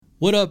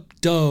What up,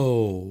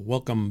 doe?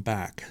 Welcome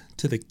back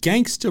to the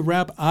Gangsta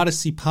Rap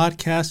Odyssey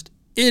podcast.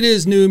 It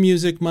is New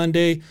Music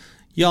Monday.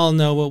 Y'all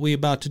know what we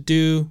about to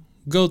do.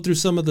 Go through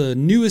some of the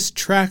newest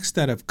tracks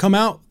that have come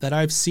out that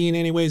I've seen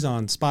anyways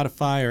on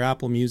Spotify or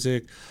Apple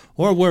Music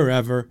or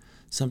wherever,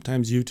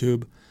 sometimes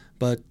YouTube.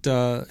 But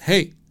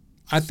hey,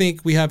 I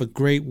think we have a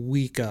great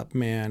week up,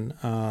 man.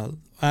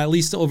 At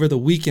least over the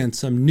weekend,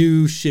 some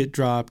new shit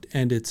dropped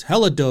and it's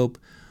hella dope.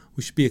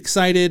 We should be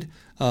excited.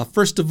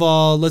 First of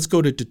all, let's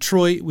go to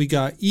Detroit. We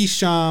got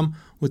Esham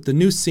with the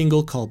new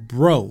single called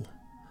Bro.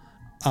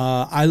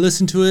 I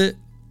listened to it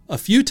a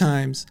few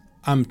times.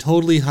 I'm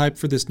totally hyped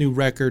for this new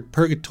record,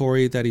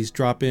 Purgatory, that he's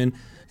dropping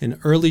in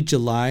early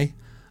July.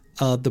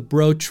 The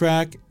Bro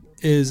track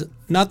is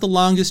not the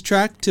longest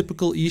track,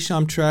 typical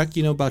Esham track,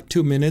 about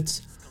 2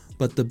 minutes.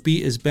 But the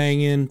beat is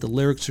banging. The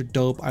lyrics are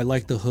dope. I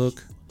like the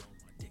hook.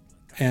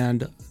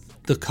 And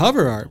the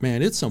cover art,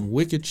 man, it's some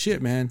wicked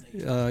shit, man.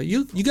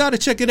 You got to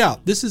check it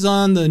out. This is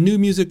on the New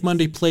Music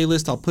Monday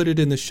playlist. I'll put it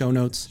in the show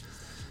notes.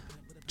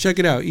 Check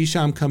it out.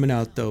 Esham coming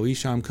out, though.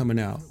 Esham coming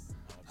out.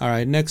 All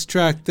right, next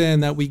track then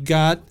that we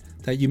got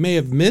that you may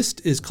have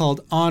missed is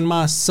called On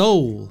My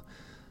Soul.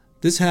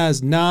 This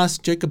has NAS,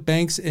 Jacob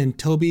Banks, and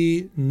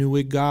Toby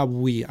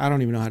Nwigwe. I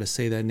don't even know how to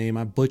say that name.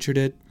 I butchered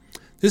it.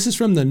 This is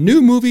from the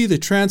new movie, The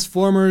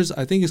Transformers.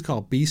 I think it's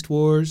called Beast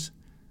Wars.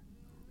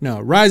 No,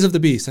 Rise of the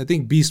Beast. I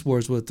think Beast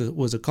Wars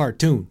was a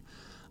cartoon.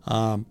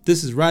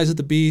 This is Rise of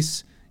the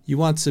Beast. You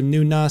want some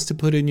new NAS to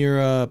put in your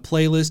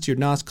playlist, your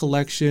NAS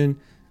collection.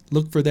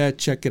 Look for that.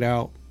 Check it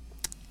out.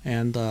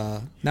 And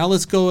now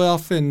let's go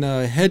off and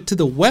head to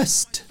the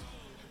West.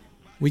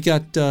 We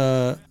got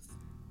Do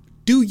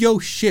Yo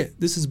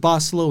Shit. This is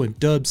Bosslo and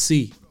Dub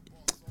C.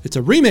 It's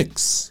a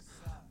remix.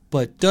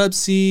 But Dub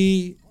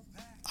C,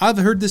 I've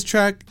heard this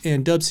track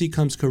and Dub C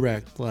comes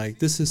correct. Like,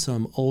 this is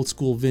some old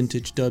school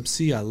vintage Dub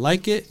C. I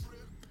like it.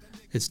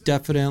 It's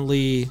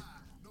definitely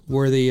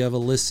worthy of a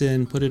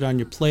listen. Put it on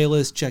your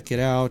playlist. Check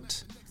it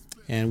out.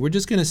 And we're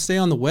just going to stay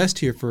on the West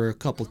here for a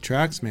couple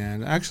tracks,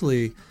 man.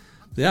 Actually,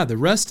 yeah, the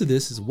rest of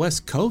this is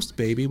West Coast,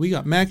 baby. We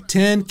got Mack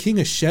 10, King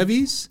of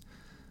Chevys,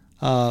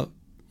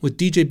 with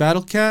DJ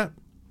Battlecat.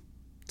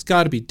 It's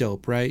got to be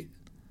dope, right?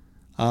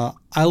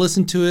 I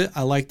listened to it.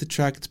 I like the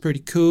track. It's pretty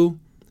cool.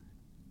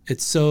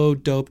 It's so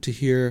dope to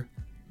hear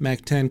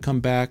Mack 10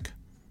 come back.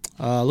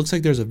 Looks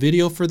like there's a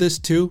video for this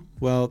too.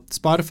 Well,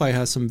 Spotify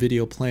has some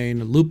video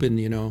playing,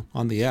 looping,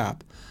 on the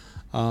app.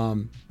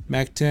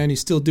 Mack 10,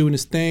 he's still doing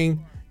his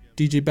thing.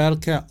 DJ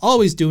Battlecat,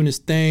 always doing his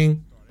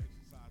thing.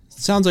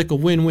 Sounds like a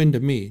win-win to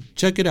me.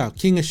 Check it out,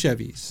 King of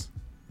Chevys.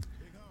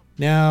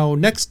 Now,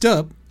 next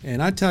up,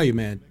 and I tell you,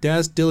 man,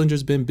 Daz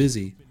Dillinger's been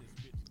busy.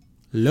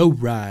 Low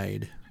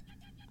Ride.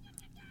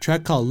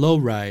 Track called Low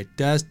Ride.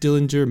 Daz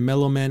Dillinger,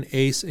 Mellow Man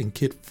Ace, and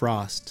Kid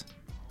Frost.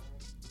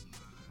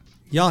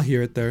 Y'all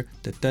hear it there.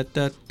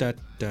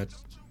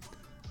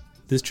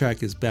 This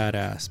track is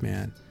badass,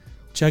 man.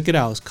 Check it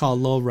out. It's called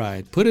Low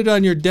Ride. Put it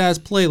on your Daz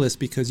playlist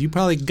because you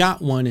probably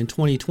got one in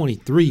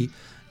 2023.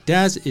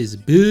 Daz is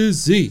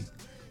busy.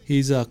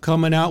 He's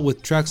coming out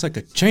with tracks like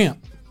a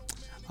champ.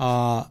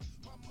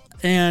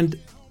 And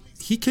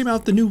he came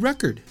out with the new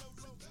record.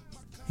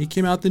 He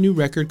came out with the new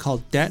record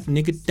called Dat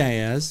Nigga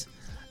Daz.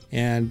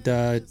 And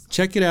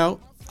check it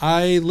out.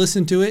 I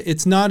listened to it.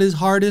 It's not his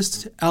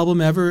hardest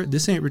album ever.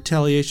 This ain't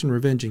Retaliation,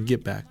 Revenge, and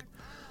Get Back.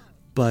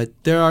 But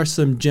there are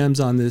some gems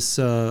on this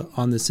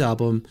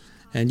album.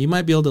 And you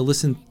might be able to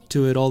listen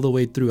to it all the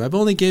way through. I've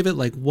only gave it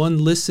like one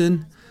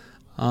listen.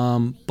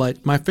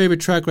 But my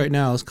favorite track right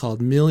now is called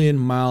Million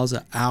Miles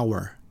an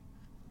Hour.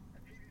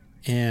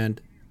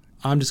 And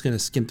I'm just going to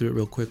skim through it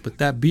real quick. But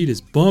that beat is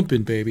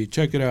bumping, baby.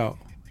 Check it out.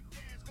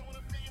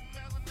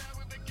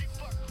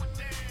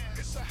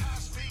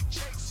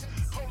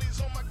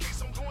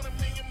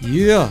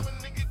 Yeah.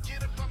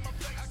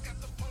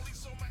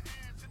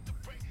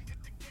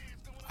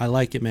 I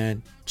like it,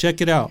 man.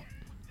 Check it out.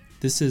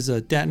 This is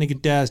Dat Nigga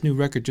Daz new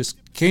record just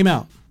came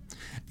out.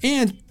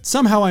 And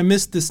somehow I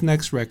missed this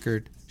next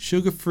record.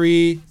 Sugar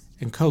Free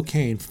and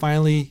Cocaine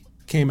finally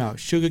came out.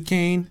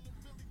 SugaKane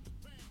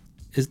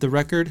is the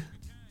record.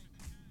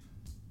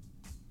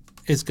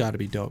 It's got to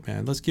be dope,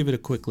 man. Let's give it a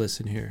quick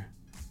listen here.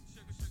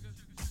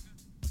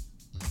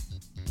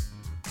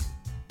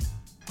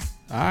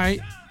 All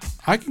right.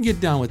 I can get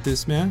down with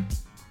this, man.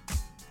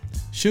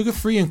 Sugar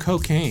Free and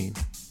Cocaine.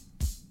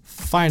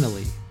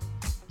 Finally.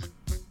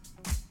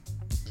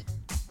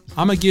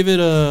 I'm going to give it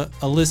a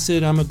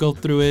listen. I'm going to go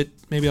through it.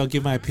 Maybe I'll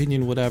give my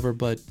opinion, whatever.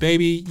 But,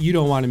 baby, you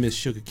don't want to miss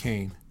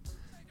SugaKane.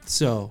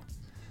 So,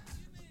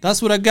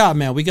 that's what I got,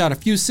 man. We got a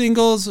few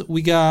singles.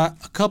 We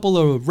got a couple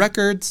of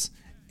records.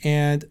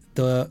 And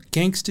the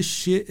gangsta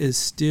shit is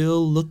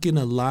still looking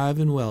alive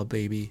and well,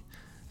 baby.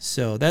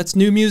 So, that's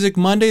New Music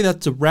Monday.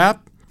 That's a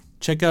wrap.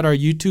 Check out our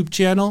YouTube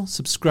channel.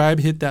 Subscribe,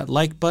 hit that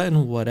like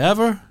button,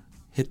 whatever.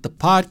 Hit the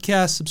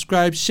podcast,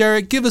 subscribe, share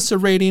it. Give us a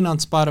rating on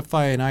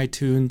Spotify and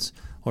iTunes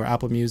or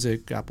Apple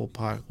Music, Apple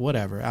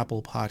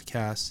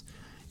Podcasts.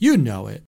 You know it.